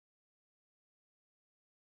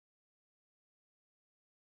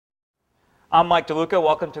I'm Mike DeLuca.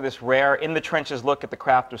 Welcome to this rare, in-the-trenches look at the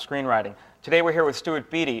craft of screenwriting. Today we're here with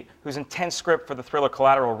Stuart Beattie, whose intense script for the thriller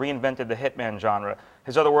Collateral reinvented the hitman genre.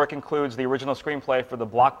 His other work includes the original screenplay for the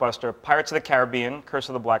blockbuster Pirates of the Caribbean, Curse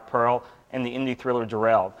of the Black Pearl, and the indie thriller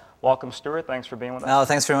Derailed. Welcome, Stuart. Thanks for being with us. Oh,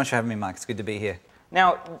 thanks very much for having me, Mike. It's good to be here.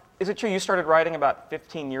 Now, is it true you started writing about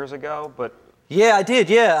 15 years ago, but... Yeah, I did,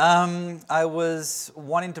 yeah. I was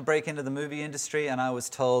wanting to break into the movie industry, and I was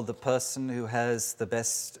told the person who has the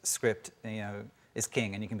best script, is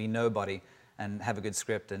king, and you can be nobody and have a good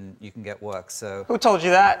script, and you can get work. So who told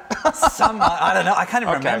you that? I don't know. I can't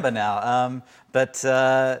even remember now. But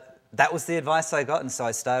that was the advice I got, and so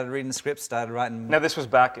I started reading scripts, started writing. Now, this was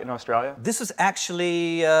back in Australia? This was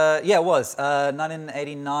actually, yeah, it was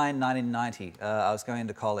 1989, 1990. I was going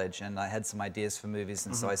to college, and I had some ideas for movies,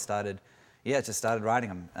 and so I started. Yeah, just started writing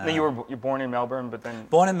them. Now you're born in Melbourne, but then...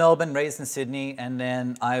 Born in Melbourne, raised in Sydney, and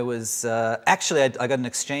then I was... actually, I got an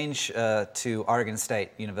exchange to Oregon State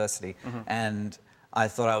University, and I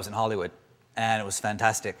thought I was in Hollywood, and it was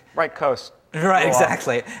fantastic. Right coast. Right,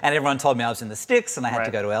 exactly. And everyone told me I was in the sticks, and I had to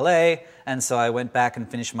go to LA, and so I went back and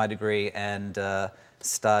finished my degree, and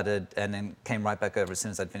started, and then came right back over as soon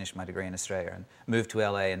as I'd finished my degree in Australia, and moved to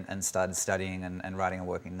LA and started studying and writing and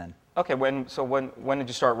working then. Okay, when did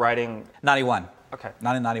you start writing? 91. Okay.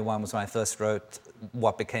 1991 was when I first wrote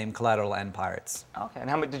what became Collateral and Pirates. Okay, and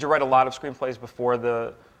how many, did you write a lot of screenplays before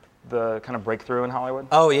the kind of breakthrough in Hollywood?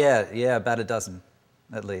 Oh yeah, about a dozen,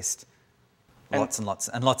 at least. Lots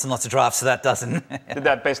and lots of drafts to that dozen. Did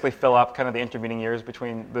that basically fill up kind of the intervening years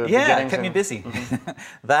between the beginnings? Yeah, it kept me busy.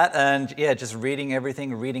 That and yeah, just reading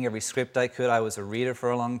everything, reading every script I could. I was a reader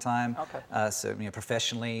for a long time. Okay. So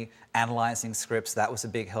professionally analyzing scripts, that was a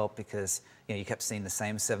big help because you kept seeing the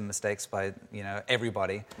same 7 mistakes by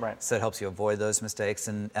everybody. Right. So it helps you avoid those mistakes.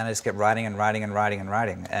 And I just kept writing and writing and writing and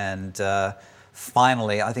writing. And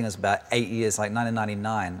finally, I think it was about 8 years, like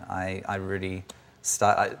 1999, I really.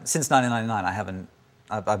 Since 1999,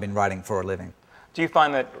 I've been writing for a living. Do you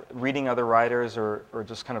find that reading other writers or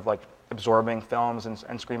just kind of like absorbing films and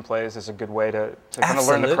screenplays is a good way to kind of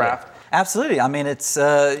learn the craft? Absolutely. I mean, it's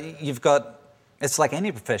it's like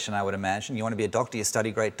any profession, I would imagine. You want to be a doctor, you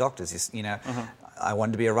study great doctors. I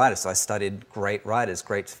wanted to be a writer, so I studied great writers,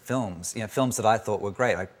 great films. Films that I thought were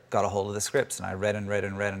great. I got a hold of the scripts and I read and read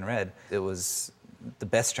and read and read. It was the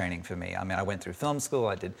best training for me. I mean, I went through film school,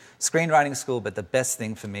 I did screenwriting school, but the best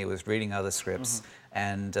thing for me was reading other scripts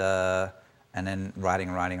and then writing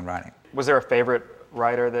and writing and writing. Was there a favorite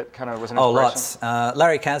writer that kind of was an inspiration? Oh, lots.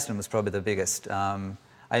 Larry Kasdan was probably the biggest.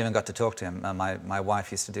 I even got to talk to him. My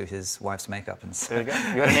wife used to do his wife's makeup. And so. There you go.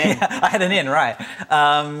 You had an in. Yeah, I had an in, right.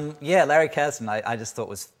 Yeah, Larry Kasdan I just thought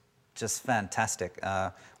was just fantastic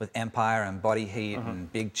with Empire and Body Heat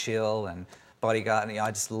and Big Chill and Bodyguard.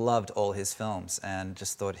 I just loved all his films and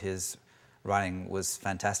just thought his writing was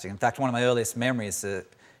fantastic. In fact, one of my earliest memories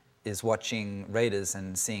is watching Raiders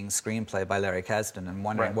and seeing screenplay by Larry Kasdan and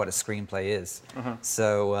wondering what a screenplay is.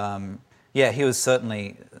 So, yeah, he was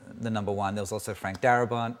certainly the #1. There was also Frank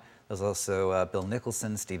Darabont. There was also Bill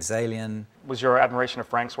Nicholson, Steve Zalian. Was your admiration of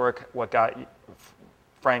Frank's work what got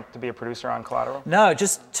Frank to be a producer on Collateral? No, it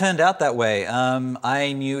just turned out that way.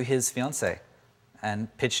 I knew his fiancée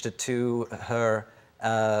and pitched it to her.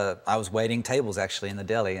 I was waiting tables actually in the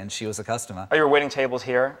deli, and she was a customer. Oh, you were waiting tables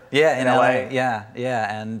here? Yeah, in LA.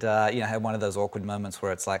 Yeah, and had one of those awkward moments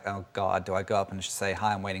where it's like, oh God, do I go up and just say,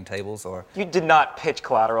 hi, I'm waiting tables, or? You did not pitch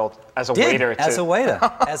Collateral as a waiter to... as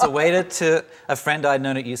a waiter to a friend I'd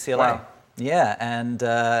known at UCLA. Wow. Yeah, and...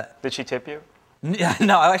 Did she tip you? No,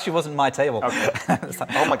 it actually wasn't my table. Okay.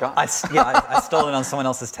 Like, oh my God. I stole it on someone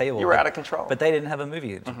else's table. You were out of control. But they didn't have a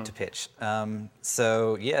movie to pitch.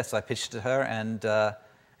 So I pitched it to her,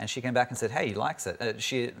 and she came back and said, hey, he likes it.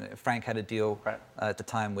 Frank had a deal at the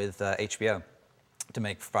time with HBO to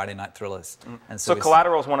make Friday night thrillers. And so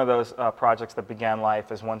Collateral is one of those projects that began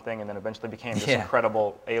life as one thing and then eventually became this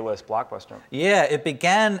incredible A-list blockbuster. Yeah, it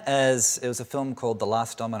began as, it was a film called The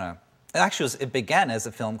Last Domino. Actually, it began as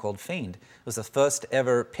a film called Fiend. It was the first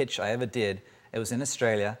ever pitch I ever did. It was in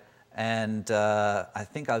Australia, and I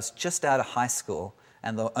think I was just out of high school,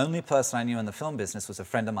 and the only person I knew in the film business was a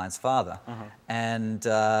friend of mine's father. And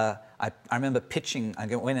I remember pitching, I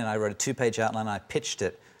went in, I wrote a 2-page outline, and I pitched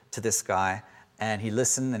it to this guy, and he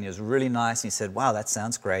listened, and he was really nice, and he said, wow, that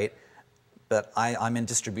sounds great, but I'm in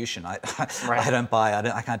distribution. I don't buy,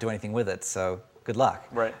 I can't do anything with it, so good luck.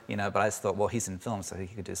 Right. But I just thought, well, he's in film, so he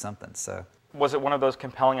could do something. So. Was it one of those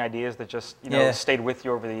compelling ideas that just stayed with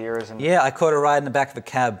you over the years? And... Yeah, I caught a ride in the back of a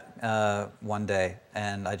cab one day,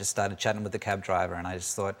 and I just started chatting with the cab driver, and I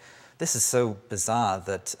just thought, this is so bizarre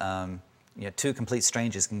that two complete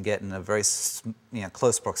strangers can get in a very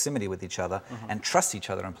close proximity with each other and trust each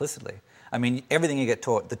other implicitly. I mean, everything you get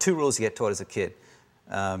taught, the 2 rules you get taught as a kid,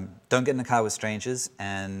 don't get in a car with strangers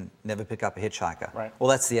and never pick up a hitchhiker. Right. Well,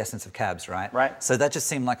 that's the essence of cabs, right? Right. So that just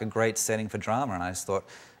seemed like a great setting for drama, and I just thought,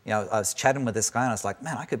 I was chatting with this guy and I was like,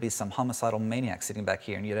 man, I could be some homicidal maniac sitting back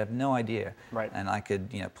here and you'd have no idea. Right. And I could,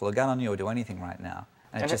 pull a gun on you or do anything right now.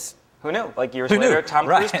 And just... Who knew? Like years later, Tom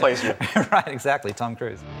Cruise plays you. Right, exactly, Tom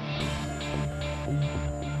Cruise.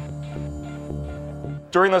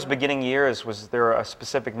 During those beginning years, was there a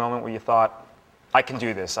specific moment where you thought, I can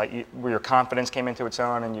do this, where your confidence came into its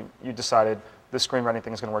own and you decided this screenwriting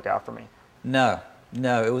thing is going to work out for me? No,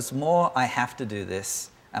 it was more, I have to do this,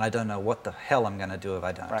 and I don't know what the hell I'm going to do if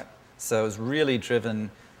I don't. Right. So it was really driven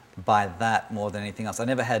by that more than anything else. I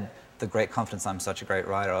never had the great confidence I'm such a great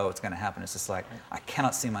writer, oh, it's going to happen. It's just like, I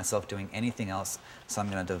cannot see myself doing anything else, so I'm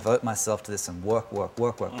going to devote myself to this and work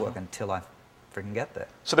until I freaking get there.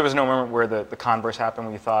 So there was no moment where the converse happened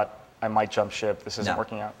where you thought, I might jump ship, this isn't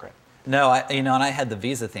working out? Great. No, and I had the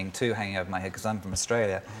visa thing too hanging over my head because I'm from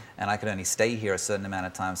Australia and I could only stay here a certain amount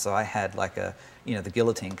of time. So I had like the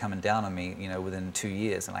guillotine coming down on me, within 2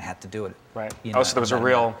 years, and I had to do it. Right. So there was a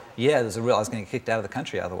real... Yeah, there was a real... I was going to get kicked out of the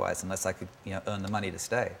country otherwise unless I could, earn the money to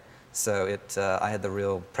stay. So I had the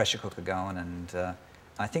real pressure cooker going, and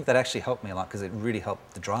I think that actually helped me a lot because it really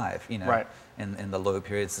helped the drive, Right. In the low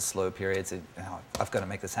periods, the slow periods. I've got to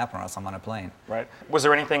make this happen or else I'm on a plane. Right. Was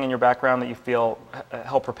there anything in your background that you feel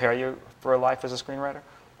helped prepare you for a life as a screenwriter?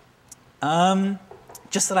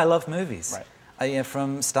 Just that I love movies. Right.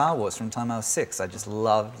 From Star Wars, from the time I was 6, I just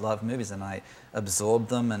loved movies, and I absorbed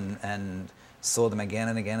them and saw them again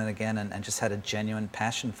and again and again, and just had a genuine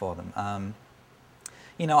passion for them.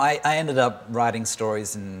 I ended up writing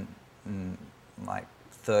stories in like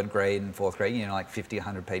 3rd grade and 4th grade, like 50,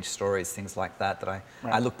 100-page stories, things like that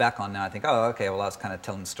I look back on now. I think, oh, okay, well, I was kind of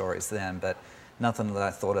telling stories then, but nothing that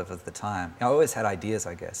I thought of at the time. I always had ideas,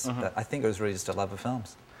 I guess, but I think it was really just a love of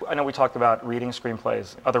films. I know we talked about reading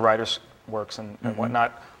screenplays, other writers' works and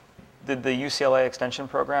whatnot. Did the UCLA extension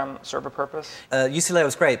program serve a purpose? UCLA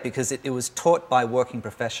was great because it was taught by working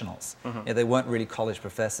professionals. They weren't really college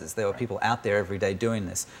professors. There were people out there every day doing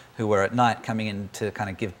this who were at night coming in to kind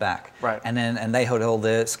of give back. Right. And they had all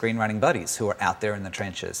their screenwriting buddies who were out there in the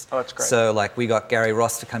trenches. Oh, that's great. So like we got Gary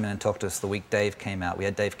Ross to come in and talk to us the week Dave came out. We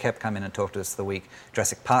had Dave Koepp come in and talk to us the week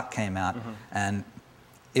Jurassic Park came out. And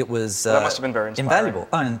it was that must have been very inspiring. Invaluable.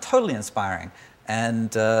 Oh, and totally inspiring.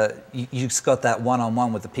 And you just got that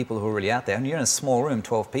one-on-one with the people who are really out there. And you're in a small room,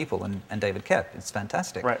 12 people, and David Koepp. It's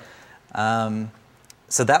fantastic. Right.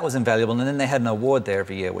 So that was invaluable. And then they had an award there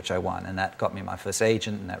every year, which I won. And that got me my first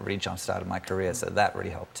agent, and that really jump-started my career. So that really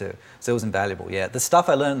helped, too. So it was invaluable, yeah. The stuff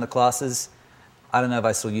I learned in the classes, I don't know if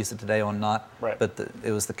I still use it today or not. Right. But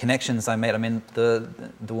it was the connections I made. I mean, the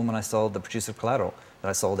woman I sold, the producer of Collateral, that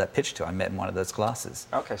I sold that pitch to, I met in one of those classes.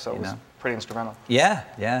 Okay, so it was pretty instrumental.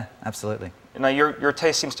 Yeah, absolutely. Now, your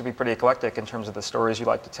taste seems to be pretty eclectic in terms of the stories you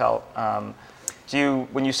like to tell.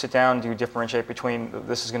 When you sit down, do you differentiate between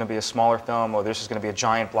this is going to be a smaller film or this is going to be a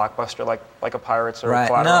giant blockbuster like a Pirates or a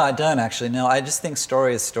Collateral? No, I don't actually. No, I just think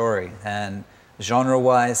story is story. And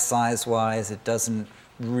genre-wise, size-wise, it doesn't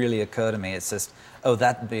really occur to me. It's just, oh,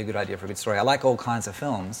 that would be a good idea for a good story. I like all kinds of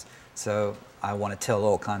films, so I want to tell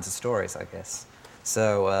all kinds of stories, I guess.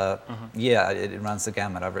 So yeah, it runs the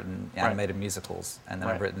gamut. I've written animated musicals, and then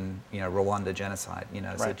I've written Rwanda genocide.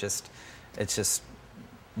 So it's just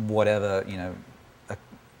whatever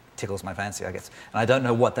tickles my fancy, I guess. And I don't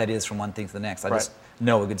know what that is from one thing to the next. I just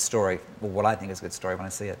know a good story, or what I think is a good story when I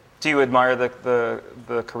see it. Do you admire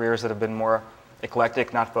the careers that have been more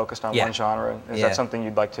eclectic, not focused on one genre? Is that something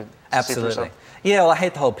you'd like to see for yourself? Yeah, well, I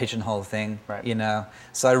hate the whole pigeonhole thing, right.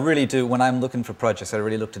 So I really do, when I'm looking for projects, I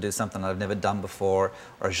really look to do something I've never done before,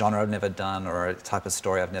 or a genre I've never done, or a type of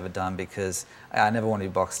story I've never done, because I never want to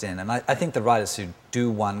be boxed in. And I think the writers who do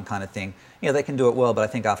one kind of thing, they can do it well, but I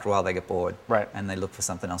think after a while they get bored, and they look for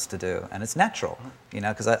something else to do. And it's natural,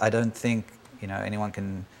 because I don't think, anyone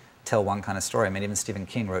can tell one kind of story. I mean, even Stephen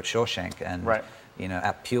King wrote Shawshank, and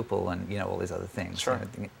Apt Pupil, and all these other things. Sure.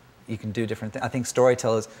 You can do different things. I think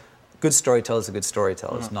good storytellers are good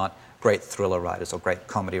storytellers, not great thriller writers or great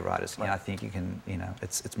comedy writers. I think you can,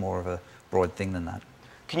 it's more of a broad thing than that.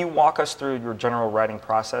 Can you walk us through your general writing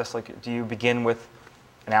process? Like, do you begin with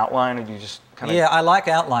an outline, or do you just kind of... Yeah, I like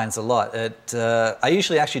outlines a lot. I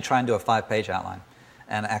usually actually try and do a 5-page outline.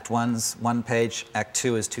 And Act 1's 1 page, Act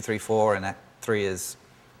 2 is 2, 3, 4, and Act 3 is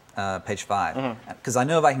page 5. Because I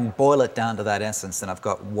know if I can boil it down to that essence, then I've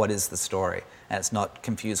got what is the story. and it's not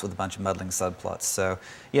confused with a bunch of muddling subplots. So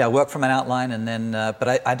yeah, I work from an outline, and then,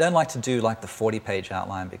 but I don't like to do like the 40-page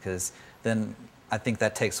outline, because then I think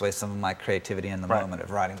that takes away some of my creativity in the moment of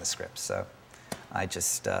writing the script. So I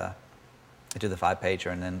just I do the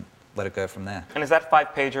 5-pager and then let it go from there. And is that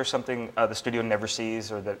 5-pager something the studio never sees,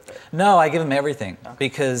 or that? No, I give them everything,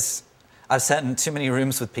 because I've sat in too many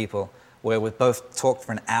rooms with people where we've both talked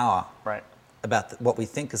for an hour about what we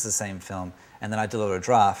think is the same film, and then I deliver a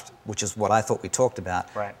draft, which is what I thought we talked about,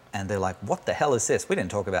 and they're like, what the hell is this? We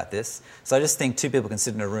didn't talk about this. So I just think two people can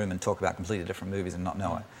sit in a room and talk about completely different movies and not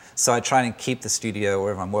know it. So I try and keep the studio,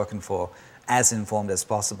 wherever I'm working for, as informed as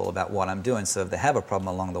possible about what I'm doing, so if they have a problem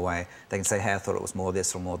along the way, they can say, hey, I thought it was more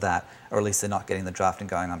this or more that, or at least they're not getting the draft and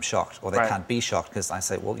going, I'm shocked, or they can't be shocked, because I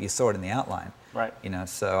say, well, you saw it in the outline. You know,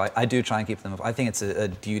 so I do try and keep them. I think it's a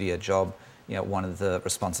duty, a job, you know, one of the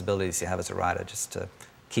responsibilities you have as a writer, just to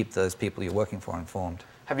keep those people you're working for informed.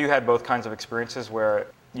 Have you had both kinds of experiences where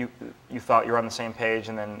you thought you were on the same page,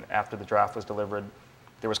 and then after the draft was delivered,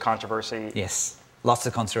 there was controversy? Yes. Lots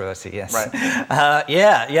of controversy, yes.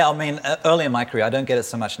 Yeah, I mean, early in my career, I don't get it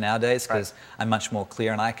so much nowadays, because I'm much more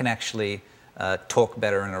clear, and I can actually talk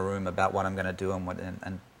better in a room about what I'm going to do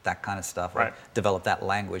and that kind of stuff, or develop that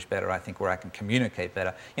language better, I think, where I can communicate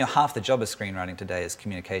better. You know, half the job of screenwriting today is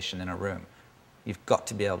communication in a room. You've got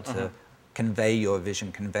to be able to convey your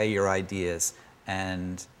vision, convey your ideas,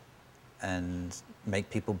 and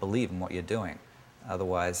make people believe in what you're doing.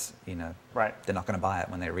 Otherwise, you know, they're not going to buy it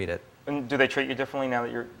when they read it. And do they treat you differently now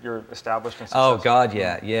that you're established and successful? Oh God,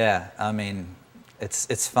 yeah. I mean,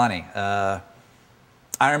 it's funny. I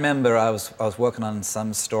remember I was working on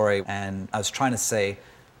some story, and I was trying to say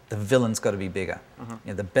the villain's got to be bigger. You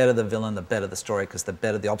know, the better the villain, the better the story, because the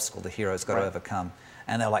better the obstacle the hero's got to overcome.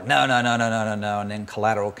 And they're like, no. And then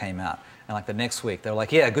Collateral came out. And like the next week, they were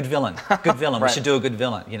like, yeah, good villain. We should do a good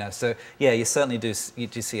villain. You know, so yeah, you certainly do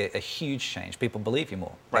see a huge change. People believe you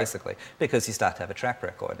more, basically, because you start to have a track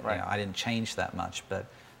record. You know, I didn't change that much, but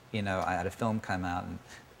you know, I had a film come out, and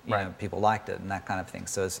you know, people liked it and that kind of thing.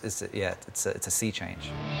 So it's a sea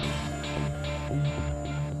change.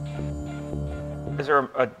 Is there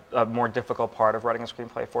a more difficult part of writing a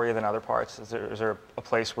screenplay for you than other parts? Is there a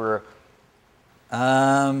place where?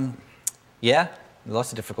 Yeah,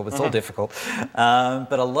 lots of difficult. It's all difficult.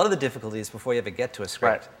 But a lot of the difficulty is before you ever get to a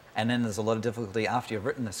script. And then there's a lot of difficulty after you've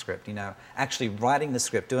written the script. You know, actually writing the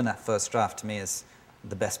script, doing that first draft, to me is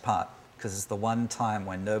the best part, because it's the one time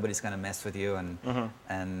when nobody's going to mess with you,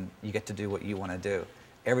 and you get to do what you want to do.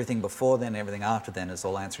 Everything before then, everything after then is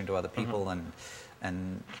all answering to other people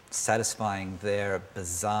and satisfying their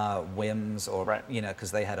bizarre whims, or you know,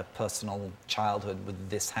 because they had a personal childhood with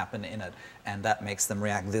this happen in it, and that makes them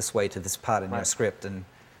react this way to this part in your script. And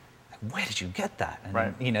where did you get that?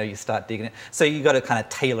 And you know, you start digging it. So you got to kind of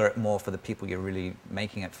tailor it more for the people you're really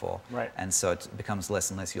making it for. And so it becomes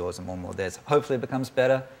less and less yours and more theirs. Hopefully it becomes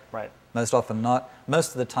better. Most often not.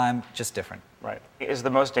 Most of the time, just different. Is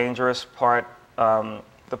the most dangerous part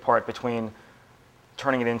the part between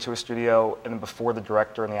turning it into a studio and then before the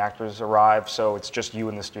director and the actors arrive, so it's just you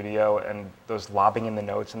in the studio, and those lobbing in the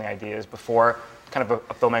notes and the ideas before kind of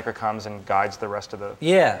a filmmaker comes and guides the rest of the...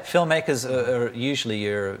 Yeah, filmmakers are usually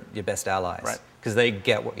your best allies, because they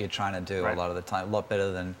get what you're trying to do a lot of the time, a lot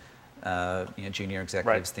better than you know, junior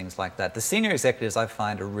executives, things like that. The senior executives, I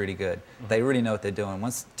find, are really good. They really know what they're doing.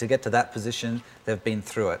 Once to get to that position, they've been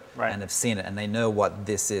through it and they've seen it, and they know what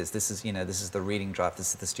this is. This is, you know, this is the reading draft.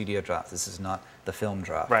 This is the studio draft. This is not the film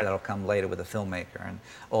draft. That'll come later with a filmmaker and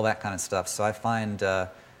all that kind of stuff. So I find the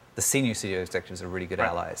senior studio executives are really good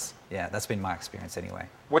allies. Yeah, that's been my experience anyway.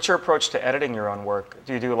 What's your approach to editing your own work?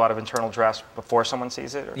 Do you do a lot of internal drafts before someone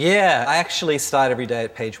sees it? Or? Yeah, I actually start every day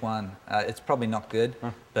at page 1. It's probably not good,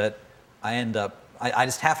 but I end up, I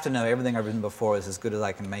just have to know everything I've written before is as good as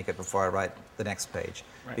I can make it before I write the next page,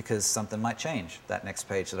 because something might change that next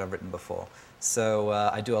page that I've written before. So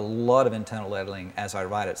I do a lot of internal editing as I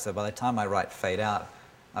write it. So by the time I write Fade Out,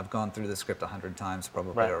 I've gone through the script 100 times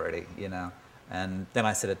probably already, you know. And then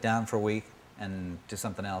I set it down for a week and do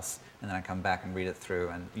something else, and then I come back and read it through,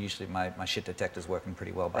 and usually my shit detector's working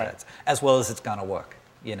pretty well by that, as well as it's gonna work,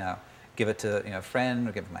 you know. Give it to, you know, a friend,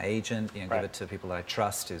 or give it to my agent, you know, give it to people that I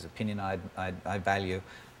trust, whose opinion I value,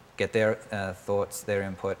 get their thoughts, their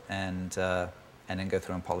input, and then go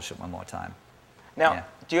through and polish it one more time. Now,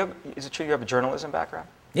 is it true you have a journalism background?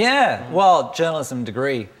 Yeah, well, journalism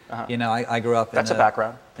degree. You know, I grew up in That's a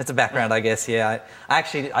background. It's a background, I guess, yeah.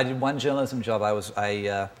 I did one journalism job.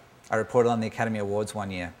 I reported on the Academy Awards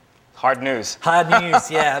one year. Hard news. Hard news,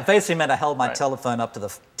 yeah. It basically meant I held my telephone up to the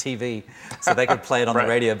TV so they could play it on the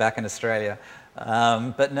radio back in Australia.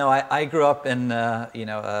 But no, I grew up in,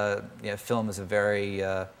 film is a very,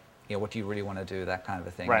 what do you really want to do, that kind of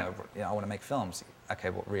a thing. Right. I want to make films. Okay,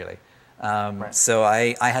 well, really? Right. So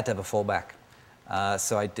I had to have a fallback.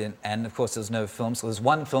 So I didn't, and of course there was no film school. There was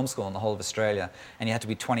one film school in the whole of Australia, and you had to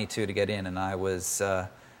be 22 to get in, and I was,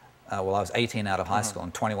 I was 18 out of high school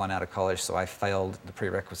and 21 out of college, so I failed the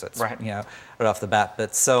prerequisites, right off the bat.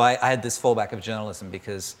 But so I had this fallback of journalism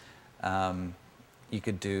because you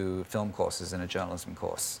could do film courses in a journalism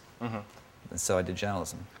course. And so I did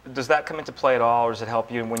journalism. Does that come into play at all, or does it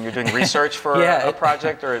help you when you're doing research for a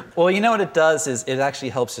project? Or well, you know what it does is it actually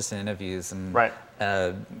helps just in interviews and right.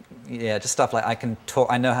 Just stuff like I can talk.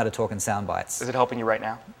 I know how to talk in sound bites. Is it helping you right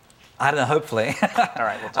now? I don't know. Hopefully. All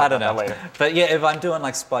right, we'll talk about that later. But yeah, if I'm doing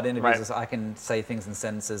like spot interviews, right. I can say things in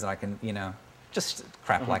sentences, and I can just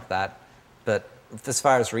crap like that. But as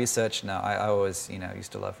far as research, no, I always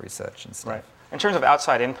used to love research and stuff. Right. In terms of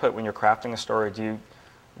outside input, when you're crafting a story, do you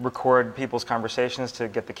record people's conversations to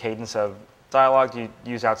get the cadence of dialogue? Do you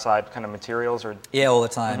use outside kind of materials, or? Yeah, all the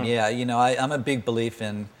time. Yeah, I'm a big belief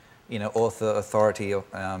in author, authority,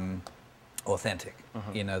 authentic.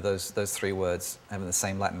 Those three words having the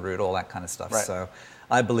same Latin root, all that kind of stuff. Right. So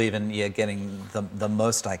I believe in getting the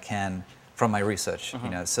most I can from my research,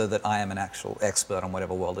 so that I am an actual expert on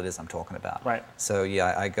whatever world it is I'm talking about. Right. So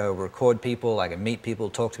yeah, I go record people, I can meet people,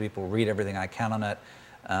 talk to people, read everything I can on it.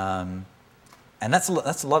 And that's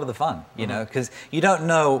a lot of the fun, because you don't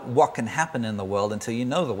know what can happen in the world until you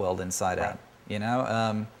know the world inside out,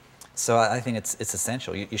 So I think it's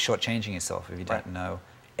essential. You're shortchanging yourself if you don't know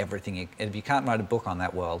everything. If you can't write a book on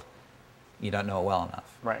that world, you don't know it well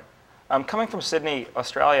enough. Right. Coming from Sydney,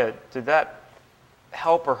 Australia, did that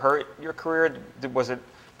help or hurt your career?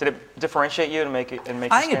 Did it differentiate you and make it?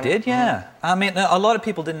 I think it did, yeah. I mean, a lot of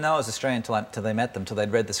people didn't know I was Australian till they met them, till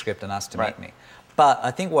they'd read the script and asked to meet me. But I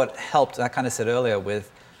think what helped, I kind of said earlier, with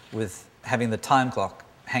having the time clock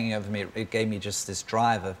hanging over me, it gave me just this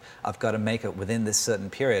drive of I've got to make it within this certain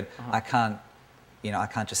period. I can't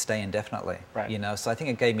just stay indefinitely. Right. So I think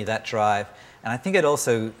it gave me that drive, and I think it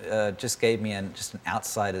also just gave me just an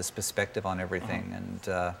outsider's perspective on everything,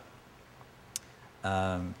 and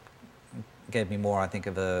gave me more, I think,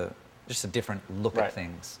 of just a different look at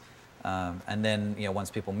things. And then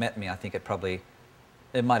once people met me, I think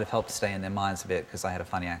it might have helped to stay in their minds a bit because I had a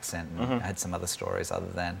funny accent and I had some other stories other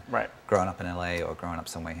than growing up in LA or growing up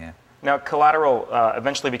somewhere here. Now, Collateral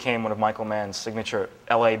eventually became one of Michael Mann's signature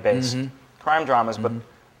LA-based crime dramas, but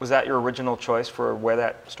was that your original choice for where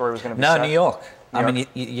that story was going to be set? No, New York. I mean,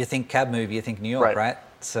 you think cab movie, you think New York, right?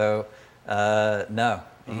 So, no.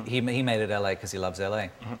 He made it LA because he loves LA.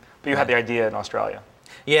 But you had the idea in Australia.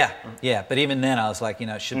 Yeah, yeah. But even then, I was like,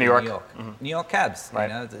 it should be New York. New York cabs.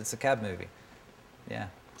 It's a cab movie. Yeah.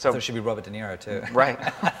 So I thought it should be Robert De Niro too. Right.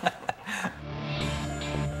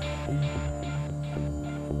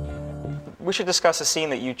 We should discuss a scene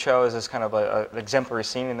that you chose as kind of an exemplary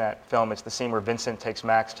scene in that film. It's the scene where Vincent takes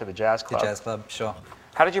Max to the jazz club. The jazz club, sure.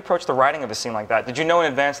 How did you approach the writing of a scene like that? Did you know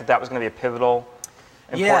in advance that was going to be a pivotal,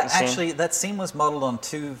 important scene? Yeah, actually, that scene was modeled on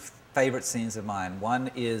two favorite scenes of mine. One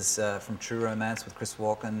is from True Romance with Chris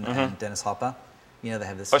Walken and Dennis Hopper. They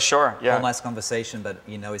have this whole nice conversation, but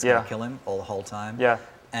he's going to kill him all the whole time. Yeah.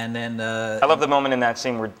 And then I love the moment in that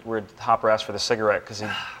scene where Hopper asks for the cigarette because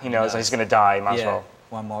he knows he's going to die. He might as well.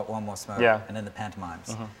 One more smoke. Yeah. And then the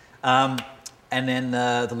pantomimes. And then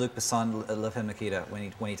the Luc Besson, La Femme Nikita,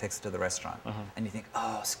 when he takes her to the restaurant. And you think,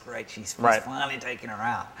 oh, it's great, he's finally taking her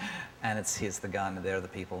out. And here's the gun, and there are the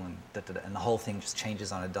people, and the whole thing just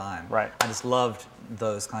changes on a dime. Right. I just loved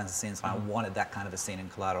those kinds of scenes, and I wanted that kind of a scene in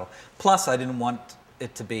Collateral. Plus, I didn't want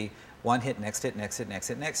it to be one hit, next hit, next hit, next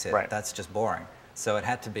hit, next hit. Right. That's just boring. So it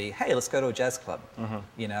had to be, hey, let's go to a jazz club.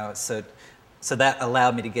 So that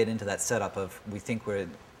allowed me to get into that setup of we think we're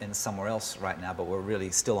in somewhere else right now, but we're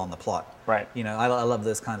really still on the plot. Right. I love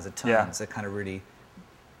those kinds of turns. It kind of really,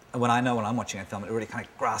 when I'm watching a film, it really kind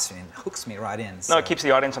of grasps me and hooks me right in. So. No, it keeps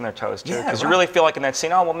the audience on their toes too, because you really feel like in that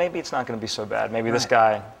scene, oh well, maybe it's not going to be so bad. Maybe this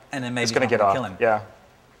guy is going to get off. Kill him. Yeah.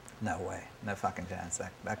 No way, no fucking chance.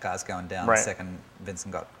 That guy's going down the second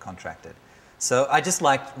Vincent got contracted. So I just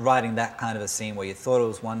liked writing that kind of a scene where you thought it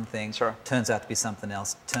was one thing, turns out to be something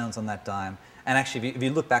else, turns on that dime. And actually, if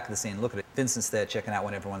you look back at the scene, look at it. Vincent's there checking out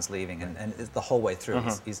when everyone's leaving, and the whole way through,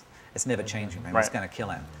 it's never changing for him. He's going to kill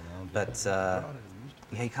him. But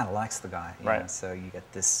he kind of likes the guy. So you get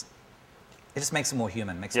this. It just makes him more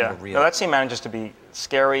human, makes him more real. No, that scene manages to be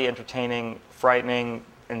scary, entertaining, frightening,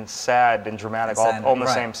 and sad and dramatic, all in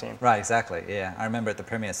the same scene. Right, exactly. Yeah, I remember at the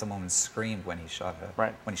premiere, some woman screamed when he shot her.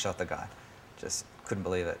 Right. When he shot the guy, just couldn't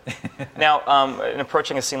believe it. Now, in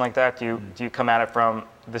approaching a scene like that, do you come at it from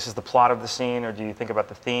this is the plot of the scene, or do you think about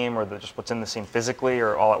the theme, or just what's in the scene physically,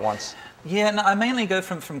 or all at once? Yeah, no, I mainly go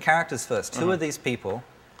from characters first. Who are these people,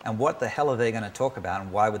 and what the hell are they going to talk about,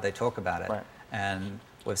 and why would they talk about it? Right. And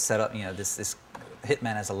we've set up, this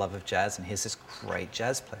hitman has a love of jazz, and here's this great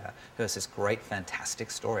jazz player who has this great,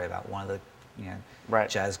 fantastic story about one of the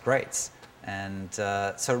jazz greats. And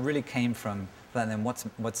so it really came from. And then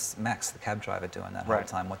what's Max, the cab driver, doing that whole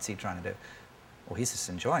time? What's he trying to do? Well, he's just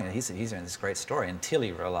enjoying it. He's hearing this great story until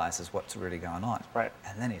he realizes what's really going on. Right.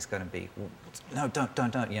 And then he's going to be, no, don't.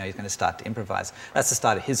 You know, he's going to start to improvise. That's the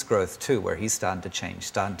start of his growth too, where he's starting to change,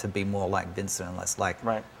 starting to be more like Vincent and less like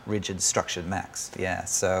rigid, structured Max. Yeah.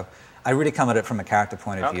 So I really come at it from a character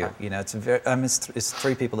point of view. You know, it's it's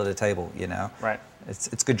three people at a table. You know. Right.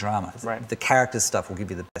 It's good drama. Right. The character stuff will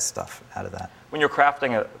give you the best stuff out of that. When you're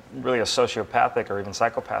crafting really a sociopathic or even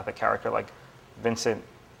psychopathic character like Vincent,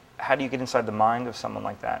 how do you get inside the mind of someone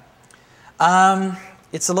like that?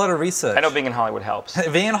 It's a lot of research. I know being in Hollywood helps.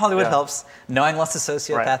 Being in Hollywood helps. Knowing lots of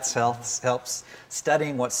sociopaths helps.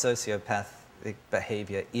 Studying what sociopathic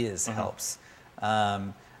behavior is helps.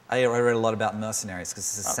 I read a lot about mercenaries because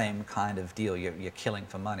it's the same kind of deal. You're killing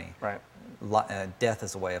for money. Right. Death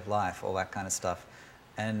is a way of life, all that kind of stuff.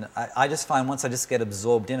 And I just find once I just get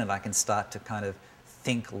absorbed in it, I can start to kind of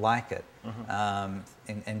think like it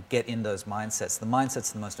and get in those mindsets. The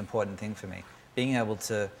mindset's the most important thing for me. Being able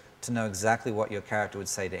to know exactly what your character would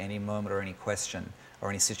say to any moment or any question or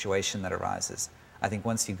any situation that arises. I think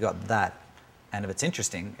once you've got that, and if it's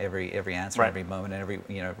interesting, every answer, every moment, and every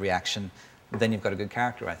reaction, then you've got a good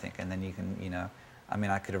character, I think. And then you can, I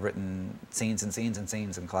mean, I could have written scenes and scenes and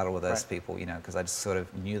scenes in Collateral with those people, because I just sort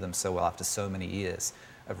of knew them so well after so many years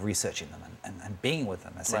of researching them and being with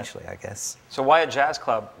them, essentially, I guess. So why a jazz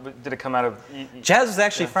club? Did it come out of... Jazz was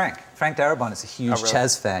actually Frank. Frank Darabont is a huge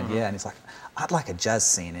jazz fan, and he's like, I'd like a jazz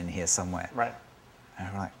scene in here somewhere. Right. And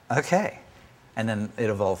I'm like, okay. And then it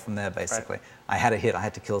evolved from there, basically. I had a hit, I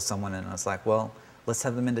had to kill someone, and I was like, well, let's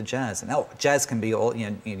have them into jazz. And jazz can be all,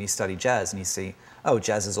 you study jazz and you see,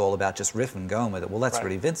 jazz is all about just riffing and going with it. Well, that's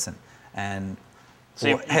really Vincent. And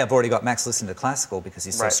so hey, I've already got Max listening to classical because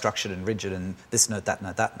he's so structured and rigid and this note, that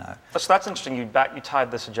note, that note. So that's interesting. You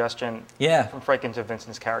tied the suggestion from Frank into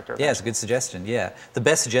Vincent's character. Yeah, it's a good suggestion, yeah. The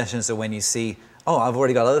best suggestions are when you see, I've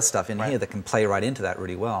already got other stuff in here that can play right into that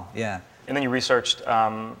really well, yeah. And then you researched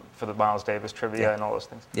for the Miles Davis trivia and all those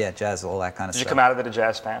things. Yeah, jazz, all that kind of stuff. Did you come out of it a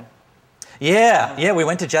jazz fan? Yeah, we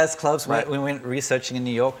went to jazz clubs. We went researching in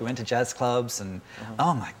New York. We went to jazz clubs, and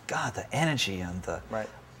oh my God, the energy and the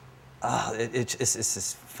it's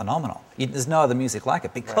just phenomenal. There's no other music like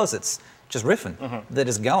it because it's just riffing. They're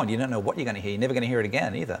just going. You don't know what you're going to hear. You're never going to hear it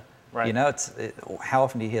again either. Right. How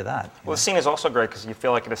often do you hear that? Well, the scene is also great because you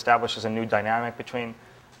feel like it establishes a new dynamic between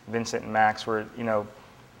Vincent and Max, where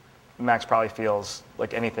Max probably feels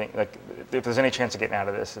like anything, like if there's any chance of getting out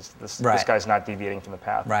of this, this guy's not deviating from the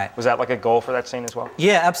path. Right. Was that like a goal for that scene as well?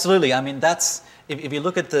 Yeah, absolutely. I mean, that's, if you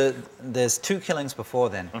look at there's two killings before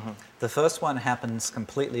then. The first one happens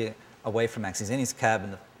completely away from Max. He's in his cab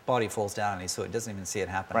and the body falls down and he doesn't even see it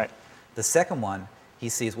happen. Right. The second one, he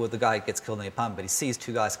sees, the guy gets killed in the apartment, but he sees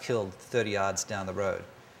two guys killed 30 yards down the road.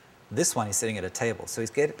 This one, he's sitting at a table. So he's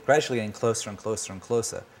gradually getting closer and closer and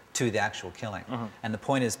closer to the actual killing. And the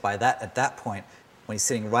point is, at that point, when he's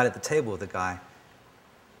sitting right at the table with the guy,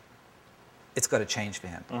 it's got to change for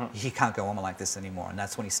him. He can't go on like this anymore. And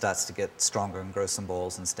that's when he starts to get stronger and grow some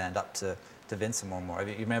balls and stand up to Vincent more and more.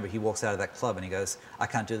 You remember, he walks out of that club and he goes, I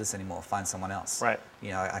can't do this anymore, find someone else. Right.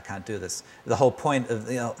 I can't do this. The whole point of,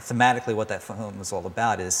 thematically what that film was all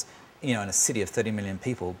about is, in a city of 30 million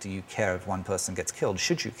people, do you care if one person gets killed?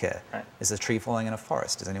 Should you care? Right. Is a tree falling in a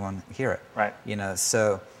forest? Does anyone hear it? Right.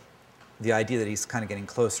 So the idea that he's kind of getting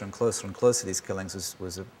closer and closer and closer to these killings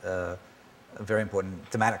was very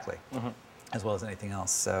important thematically, as well as anything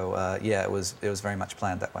else. So yeah, it was very much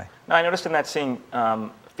planned that way. Now, I noticed in that scene,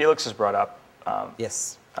 Felix is brought up.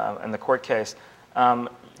 Yes. In the court case.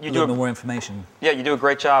 You do more information. Yeah, you do a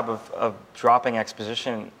great job of dropping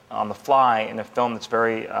exposition on the fly in a film that's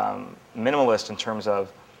very minimalist in terms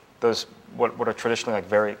of those what are traditionally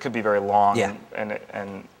could be very long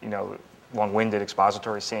and long-winded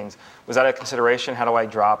expository scenes. Was that a consideration? How do I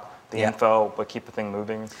drop the info but keep the thing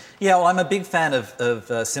moving? Yeah, well, I'm a big fan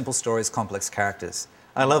of simple stories, complex characters.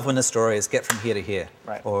 I love when the story is get from here to here,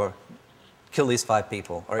 or kill these 5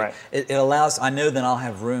 people. Or it allows, I know then I'll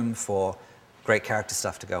have room for great character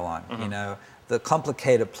stuff to go on. The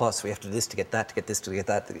complicated plots, we have to do this to get that, to get this, to get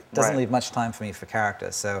that. It doesn't leave much time for me for character.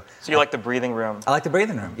 So you like the breathing room? I like the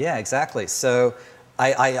breathing room, yeah, exactly. So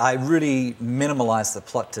I really minimalize the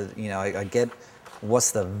plot to, I get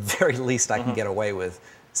what's the very least I can get away with,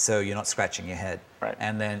 so you're not scratching your head. Right.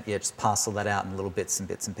 And then just parcel that out in little bits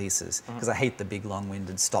and pieces. Because I hate the big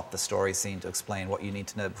long-winded stop the story scene to explain what you need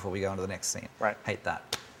to know before we go on to the next scene. Right. Hate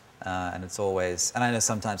that. And it's always, and I know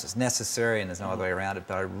sometimes it's necessary and there's no other way around it,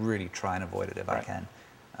 but I really try and avoid it if I can.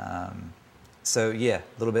 So yeah,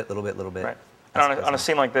 little bit. Right. And on a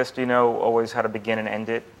scene like this, do you know always how to begin and end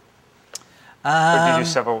it? Or do you do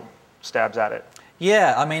several stabs at it?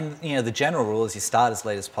 Yeah, I mean, you know, the general rule is you start as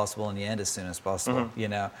late as possible and you end as soon as possible, you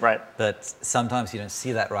know. Right. But sometimes you don't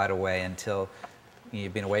see that right away until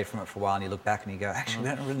you've been away from it for a while and you look back and you go, actually, we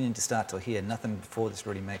don't really need to start till here. Nothing before this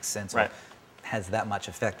really makes sense or has that much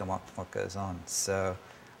effect on what goes on. So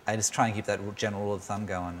I just try and keep that general rule of thumb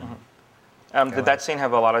going. Did that scene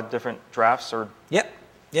have a lot of different drafts? Or?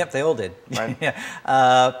 Yep, they all did. Right.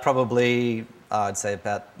 Yeah, probably, I'd say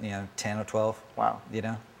about, 10 or 12. Wow. You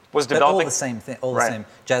know. Was But developing all the same thing, all the same.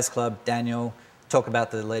 Jazz Club, Daniel, talk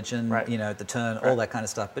about the legend, the turn, all that kind of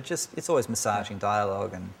stuff. But just, it's always massaging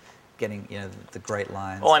dialogue and getting, the great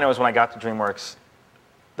lines. All I know is when I got to DreamWorks,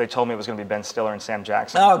 they told me it was going to be Ben Stiller and Sam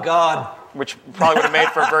Jackson. Oh, God. Which probably would have made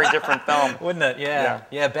for a very different film. Wouldn't it?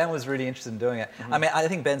 Yeah, Ben was really interested in doing it. I mean, I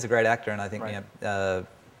think Ben's a great actor, and I think,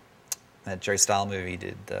 that Jerry Style movie he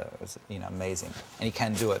did was, amazing. And he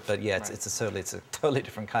can do it, but yeah, it's a totally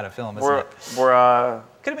different kind of film, isn't it?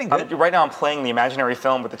 Could have been good. Right now I'm playing the imaginary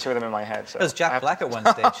film with the two of them in my head. So it was Jack Black at one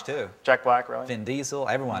stage, too. Jack Black, really? Vin Diesel,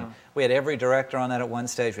 everyone. We had every director on that at one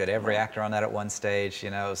stage. We had every actor on that at one stage.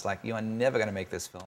 It was like, you are never going to make this film.